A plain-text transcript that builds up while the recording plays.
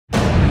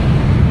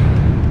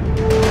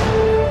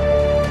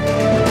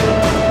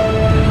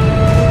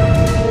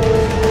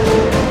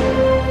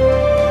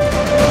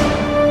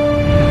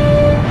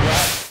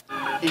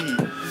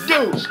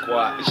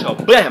So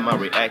bam, I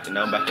reacted.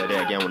 Now I'm back at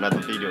that again with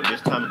another video.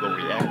 This time I'm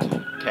gonna react to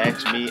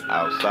Catch Me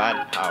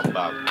Outside. How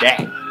about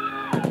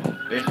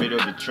that? This video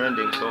be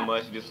trending so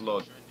much. This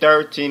little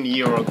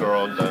 13-year-old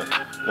girl that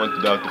went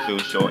to Dr.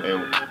 Phil's show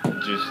and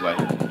just like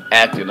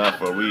acting out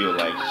for real.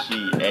 Like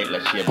she act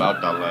like she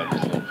about that life.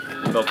 So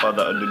without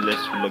further ado,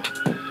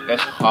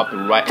 let's hop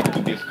right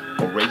into this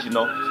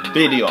original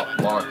video.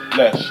 Man,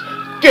 let's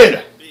get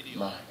it.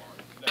 Man.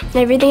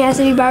 Everything has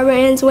to be Barbara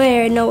Ann's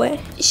way or no way.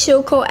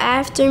 She'll go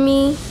after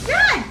me.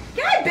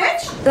 Good,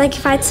 bitch. Like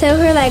if I tell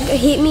her like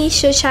hit me,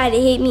 she'll try to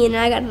hit me and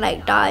I gotta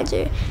like dodge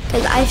her.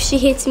 Cause if she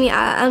hits me,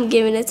 I'm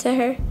giving it to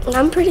her.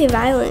 I'm pretty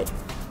violent.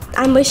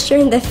 I mushed her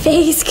in the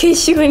face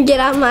cause she wouldn't get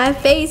out my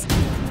face.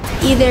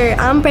 Either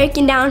I'm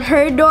breaking down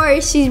her door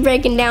or she's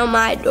breaking down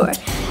my door.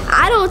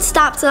 I don't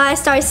stop till I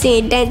start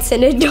seeing dents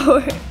in the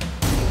door.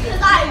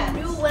 Cause I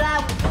knew what I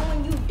was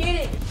doing, you did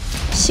it.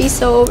 She's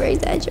so over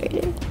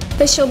exaggerated.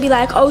 But she'll be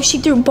like, oh, she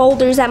threw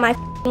boulders at my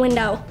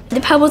window.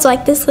 The pebble's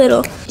like this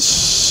little.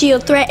 She'll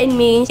threaten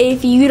me.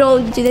 If you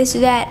don't do this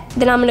or that,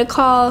 then I'm gonna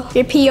call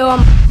your PO.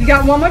 You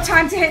got one more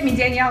time to hit me,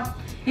 Danielle.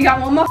 You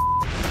got one more.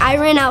 I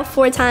ran out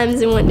 4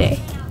 times in one day.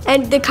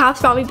 And the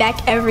cops brought me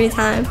back every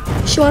time.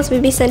 She wants me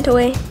to be sent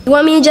away. You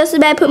want me in just as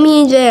bad, put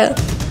me in jail.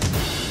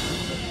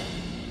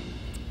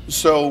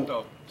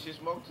 So,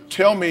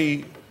 tell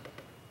me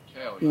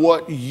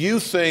what you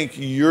think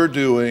you're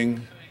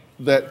doing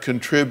that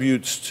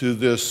contributes to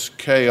this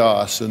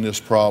chaos and this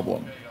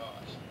problem.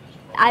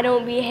 I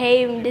don't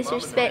behave, I'm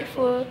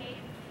disrespectful.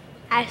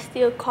 I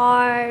steal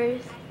cars.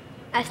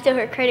 I steal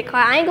her credit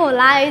card. I ain't gonna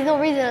lie, there's no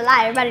reason to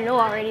lie. Everybody know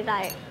already,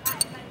 like.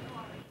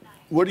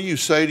 What do you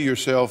say to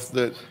yourself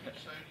that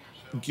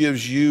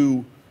gives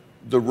you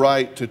the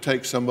right to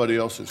take somebody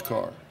else's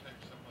car?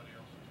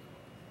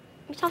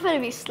 I'm finna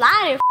be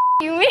sliding,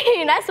 you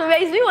mean? That's what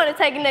makes me want to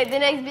take the next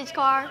bitch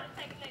car.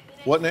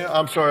 What now?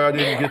 I'm sorry, I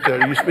didn't get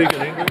that. Are you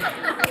speaking English?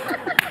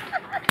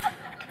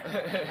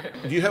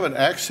 Do you have an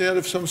accent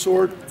of some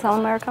sort? Tell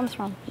them where it comes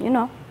from, you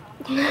know.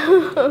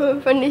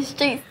 From the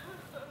streets.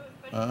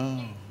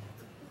 Oh.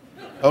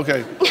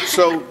 Okay,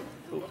 so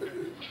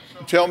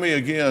tell me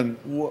again,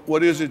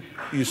 what is it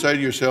you say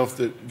to yourself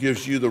that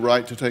gives you the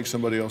right to take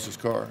somebody else's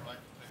car?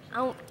 I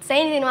don't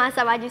say anything to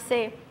myself, I just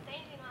say,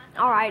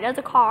 all right, there's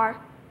a car.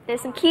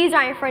 There's some keys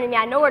right in front of me.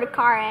 I know where the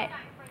car at.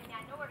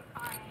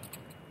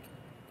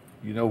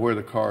 You know where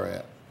the car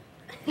at.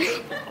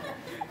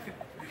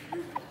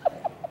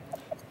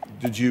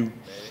 Did you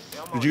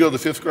go to the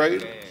 5th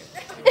grade?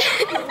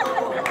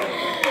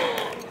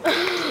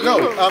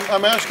 No,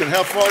 I'm asking,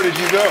 how far did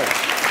you go?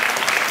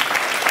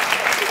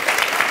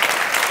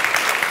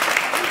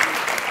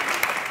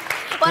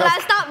 Well, I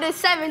stopped at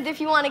 7th if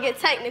you want to get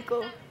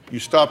technical. You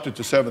stopped at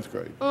the 7th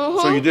grade.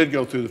 So you did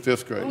go through the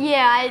 5th grade?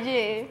 Yeah, I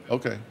did.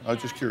 Okay, I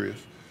was just curious.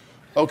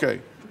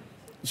 Okay,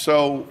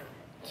 so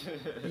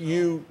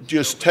you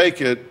just take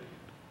it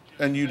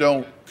and you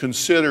don't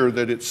consider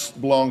that it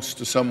belongs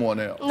to someone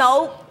else?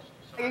 No.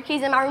 Your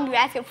keys in my room, you're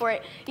asking for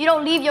it. You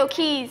don't leave your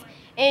keys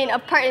in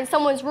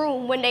someone's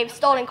room when they've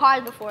stolen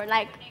cars before.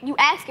 Like, you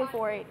asking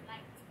for it.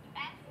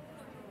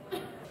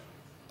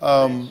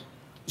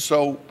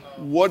 So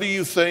what do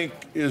you think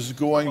is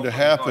going to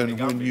happen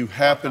when you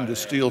happen to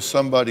steal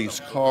somebody's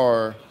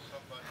car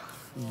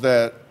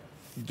that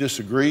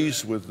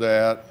disagrees with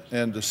that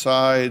and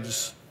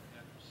decides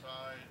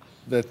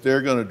that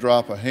they're going to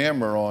drop a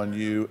hammer on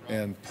you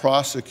and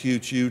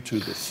prosecute you to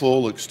the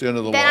full extent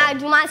of the law? Then I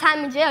do my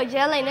time in jail.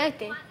 Jail ain't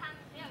nothing.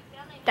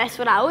 That's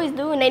what I always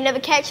do, and they never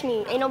catch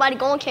me. Ain't nobody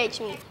gonna catch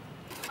me.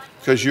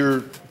 Because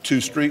you're too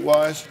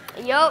streetwise?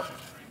 Yup.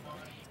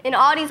 And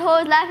all these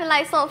hoes laughing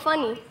like something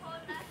funny.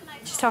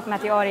 She's talking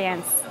about the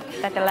audience,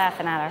 that they're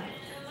laughing at her.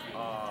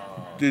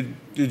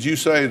 Did you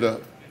say the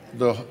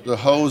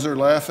hoes are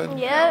laughing?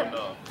 Yep.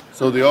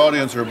 So the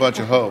audience are a bunch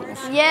of hoes?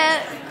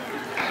 Yep.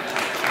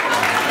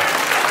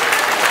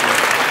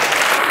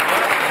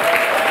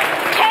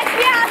 Catch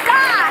me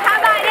outside, how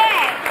about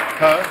that?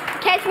 Huh?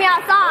 Catch me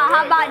outside,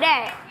 how about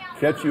that?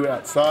 Catch you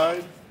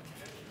outside?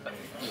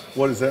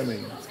 What does that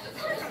mean?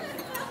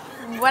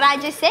 What I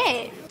just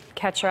said.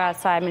 Catch her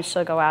outside means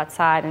she'll go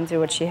outside and do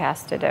what she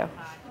has to do.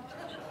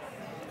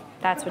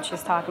 That's what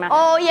she's talking about.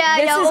 Oh, yeah,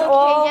 this yeah, is okay,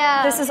 all,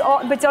 yeah. This is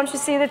all, but don't you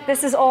see that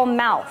this is all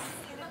mouth?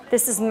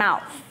 This is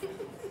mouth.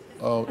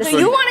 Oh, So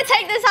you want to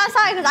take this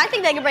outside? Because I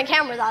think they can bring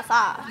cameras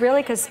outside.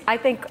 Really? Because I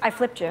think I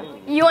flipped you.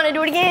 You want to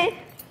do it again?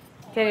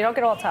 Okay, don't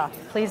get all tough.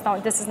 Please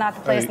don't. This is not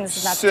the place and this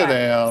is not the sit time.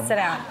 down. Sit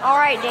down. All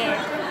right,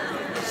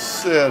 then.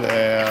 Sit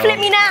down. Flip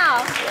me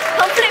now.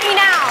 Come flip me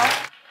now.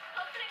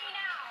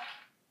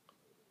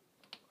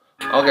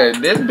 Okay,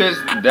 this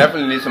bitch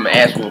definitely needs some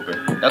ass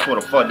whooping. That's what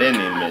the fuck that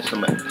name is.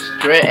 Some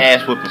straight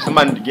ass whooping.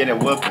 Somebody to get in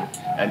whooping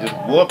and just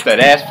whoop that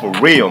ass for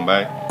real,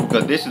 man.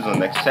 Because this is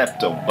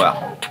unacceptable. You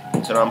know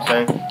what I'm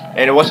saying?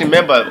 And what she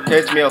meant by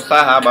catch me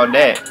outside, how about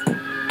that?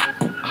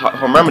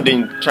 Her mama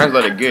didn't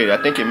translate it good.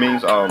 I think it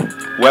means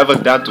whoever's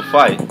down to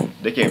fight.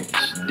 they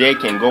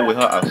can go with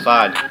her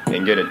outside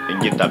and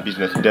get that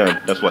business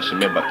done. That's what she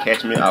meant by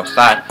catch me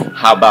outside.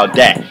 How about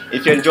that?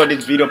 If you enjoyed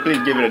this video, please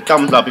give it a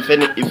thumbs up.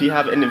 If you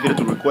have any video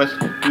to request,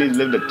 please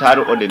leave the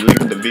title or the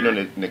link of the video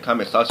in the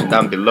comment section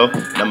down below,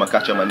 and I'm gonna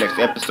catch you on my next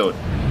episode.